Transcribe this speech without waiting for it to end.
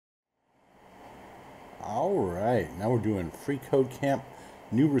Alright, now we're doing free code camp,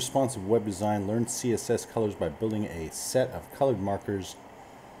 new responsive web design, learn CSS colors by building a set of colored markers,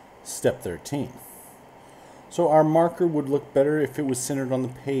 step 13. So our marker would look better if it was centered on the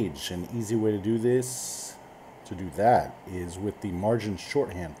page. An easy way to do that is with the margin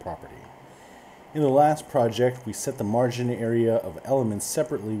shorthand property. In the last project, we set the margin area of elements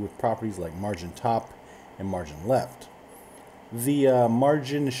separately with properties like margin top and margin left. The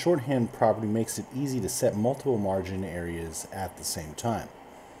margin shorthand property makes it easy to set multiple margin areas at the same time.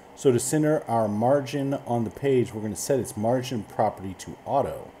 So to center our margin on the page, we're going to set its margin property to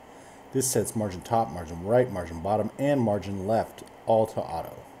auto. This sets margin top, margin right, margin bottom, and margin left all to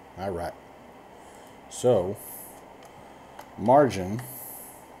auto. Alright. So, margin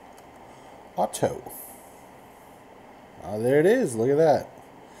auto. There it is. Look at that.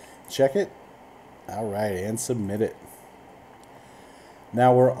 Check it. Alright, and submit it.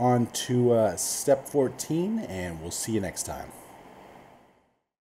 Now we're on to step 14, and we'll see you next time.